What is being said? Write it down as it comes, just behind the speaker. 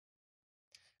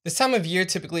This time of year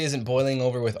typically isn't boiling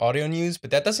over with audio news,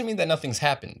 but that doesn't mean that nothing's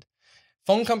happened.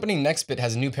 Phone company Nextbit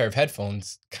has a new pair of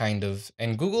headphones, kind of,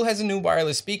 and Google has a new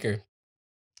wireless speaker,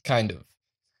 kind of.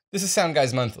 This is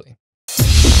SoundGuys Monthly.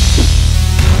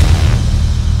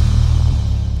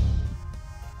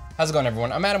 How's it going,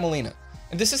 everyone? I'm Adam Molina,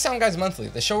 and this is SoundGuys Monthly,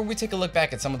 the show where we take a look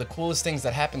back at some of the coolest things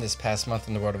that happened this past month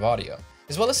in the world of audio,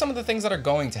 as well as some of the things that are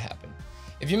going to happen.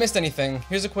 If you missed anything,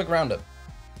 here's a quick roundup.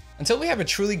 Until we have a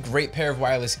truly great pair of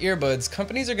wireless earbuds,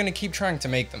 companies are going to keep trying to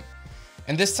make them.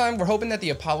 And this time, we're hoping that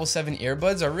the Apollo 7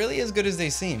 earbuds are really as good as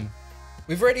they seem.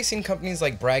 We've already seen companies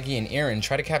like Braggy and Erin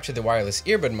try to capture the wireless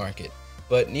earbud market,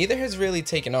 but neither has really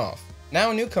taken off. Now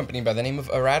a new company by the name of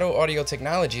Arato Audio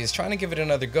Technology is trying to give it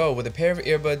another go with a pair of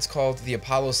earbuds called the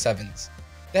Apollo 7s.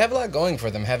 They have a lot going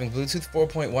for them, having Bluetooth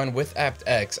 4.1 with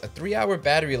aptX, a 3-hour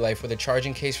battery life with a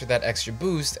charging case for that extra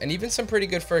boost, and even some pretty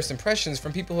good first impressions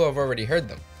from people who have already heard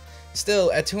them.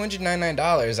 Still, at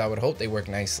 $299, I would hope they work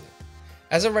nicely.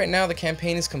 As of right now, the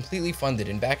campaign is completely funded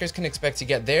and backers can expect to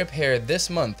get their pair this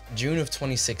month, June of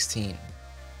 2016.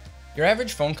 Your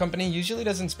average phone company usually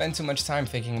doesn't spend too much time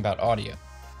thinking about audio.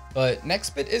 But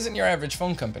Nextbit isn't your average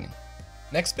phone company.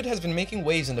 Nextbit has been making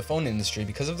waves in the phone industry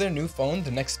because of their new phone, the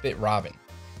Nextbit Robin.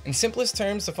 In simplest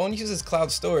terms, the phone uses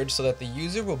cloud storage so that the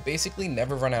user will basically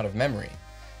never run out of memory.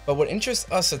 But what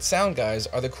interests us at SoundGuys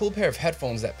are the cool pair of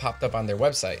headphones that popped up on their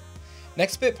website.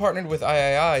 Nextbit partnered with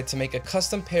III to make a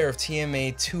custom pair of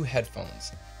TMA2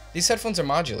 headphones. These headphones are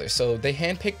modular, so they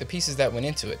handpicked the pieces that went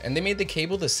into it, and they made the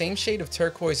cable the same shade of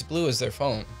turquoise blue as their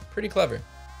phone. Pretty clever.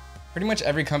 Pretty much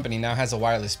every company now has a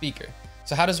wireless speaker.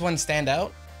 So how does one stand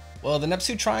out? Well, the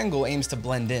Neptune Triangle aims to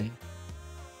blend in.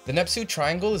 The Neptune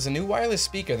Triangle is a new wireless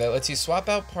speaker that lets you swap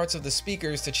out parts of the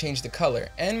speakers to change the color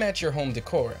and match your home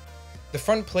decor. The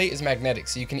front plate is magnetic,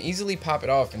 so you can easily pop it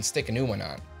off and stick a new one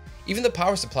on. Even the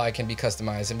power supply can be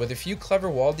customized, and with a few clever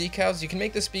wall decals, you can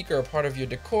make the speaker a part of your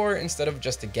decor instead of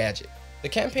just a gadget. The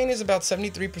campaign is about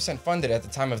 73% funded at the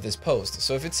time of this post,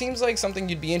 so if it seems like something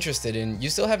you'd be interested in,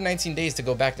 you still have 19 days to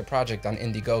go back the project on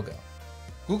Indiegogo.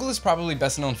 Google is probably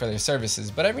best known for their services,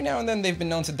 but every now and then they've been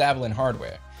known to dabble in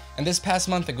hardware. And this past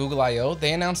month at Google I/O,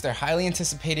 they announced their highly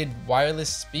anticipated wireless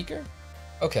speaker?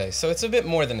 Okay, so it's a bit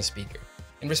more than a speaker.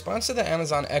 In response to the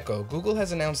Amazon Echo, Google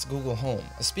has announced Google Home,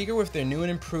 a speaker with their new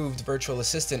and improved virtual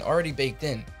assistant already baked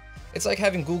in. It's like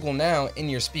having Google Now in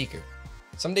your speaker.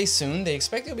 Someday soon, they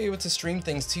expect you'll be able to stream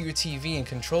things to your TV and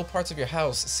control parts of your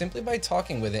house simply by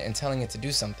talking with it and telling it to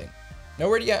do something. No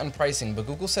word yet on pricing, but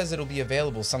Google says it'll be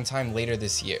available sometime later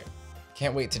this year.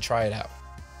 Can't wait to try it out.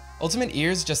 Ultimate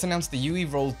Ears just announced the UE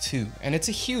Roll 2, and it's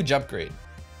a huge upgrade.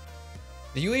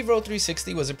 The UE Roll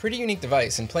 360 was a pretty unique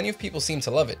device, and plenty of people seem to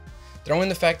love it. Throw in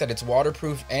the fact that it's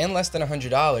waterproof and less than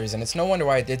 $100, and it's no wonder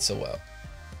why it did so well.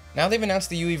 Now they've announced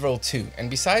the UE Roll 2, and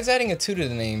besides adding a 2 to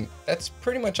the name, that's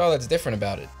pretty much all that's different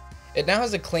about it. It now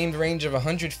has a claimed range of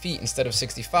 100 feet instead of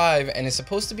 65, and is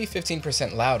supposed to be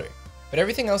 15% louder. But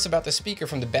everything else about the speaker,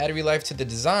 from the battery life to the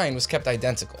design, was kept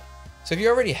identical. So if you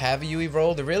already have a UE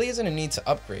Roll, there really isn't a need to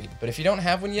upgrade, but if you don't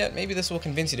have one yet, maybe this will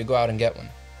convince you to go out and get one.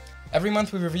 Every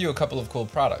month we review a couple of cool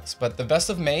products, but the best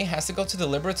of May has to go to the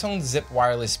Libertone Zip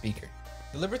wireless speaker.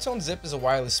 The Libertone Zip is a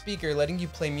wireless speaker letting you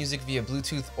play music via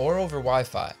Bluetooth or over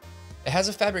Wi-Fi. It has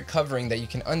a fabric covering that you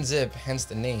can unzip, hence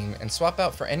the name, and swap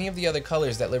out for any of the other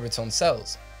colors that Libertone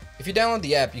sells. If you download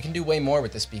the app, you can do way more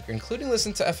with the speaker, including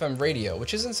listen to FM radio,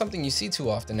 which isn't something you see too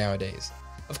often nowadays.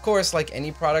 Of course, like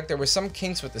any product, there were some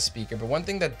kinks with the speaker, but one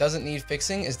thing that doesn't need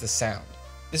fixing is the sound.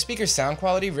 The speaker's sound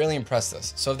quality really impressed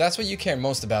us, so if that's what you care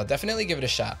most about, definitely give it a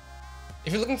shot.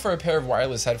 If you're looking for a pair of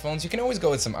wireless headphones, you can always go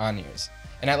with some on-ears.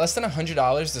 And at less than $100,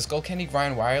 the Skullcandy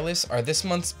Grind Wireless are this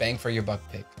month's bang for your buck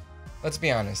pick. Let's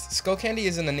be honest, Skullcandy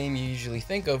isn't the name you usually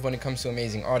think of when it comes to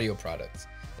amazing audio products.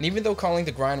 And even though calling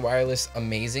the Grind Wireless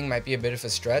amazing might be a bit of a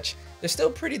stretch, they're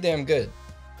still pretty damn good.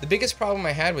 The biggest problem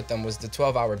I had with them was the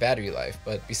 12-hour battery life,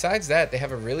 but besides that, they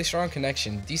have a really strong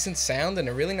connection, decent sound, and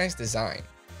a really nice design.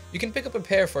 You can pick up a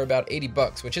pair for about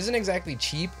 $80, which isn't exactly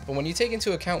cheap, but when you take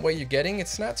into account what you're getting,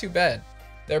 it's not too bad.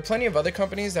 There are plenty of other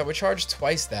companies that would charge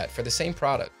twice that for the same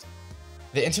product.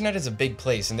 The internet is a big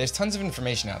place, and there's tons of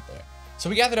information out there. So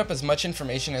we gathered up as much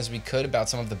information as we could about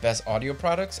some of the best audio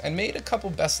products and made a couple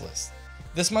best lists.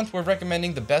 This month we're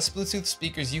recommending the best Bluetooth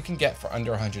speakers you can get for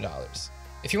under $100.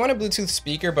 If you want a Bluetooth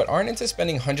speaker but aren't into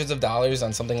spending hundreds of dollars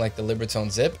on something like the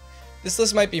Libertone Zip, this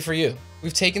list might be for you.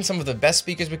 We've taken some of the best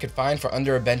speakers we could find for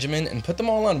under a Benjamin and put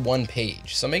them all on one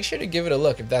page, so make sure to give it a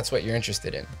look if that's what you're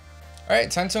interested in.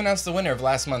 Alright, time to announce the winner of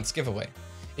last month's giveaway.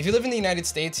 If you live in the United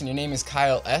States and your name is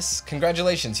Kyle S.,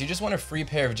 congratulations, you just won a free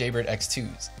pair of Jaybird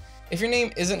X2s. If your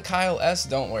name isn't Kyle S.,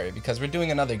 don't worry, because we're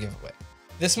doing another giveaway.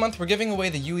 This month, we're giving away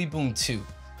the UE Boom 2.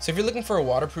 So if you're looking for a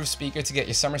waterproof speaker to get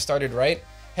your summer started right,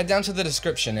 head down to the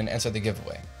description and enter the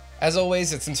giveaway. As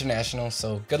always, it's international,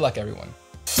 so good luck everyone.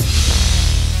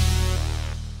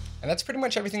 And that's pretty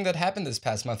much everything that happened this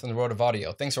past month in the world of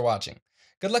audio. Thanks for watching.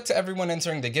 Good luck to everyone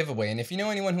entering the giveaway, and if you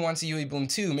know anyone who wants a UE Boom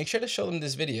 2, make sure to show them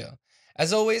this video.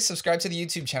 As always, subscribe to the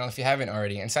YouTube channel if you haven't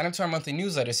already, and sign up to our monthly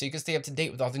newsletter so you can stay up to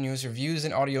date with all the newest reviews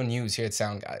and audio news here at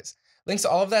SoundGuys. Links to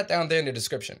all of that down there in the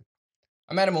description.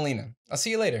 I'm Adam Molina. I'll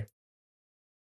see you later.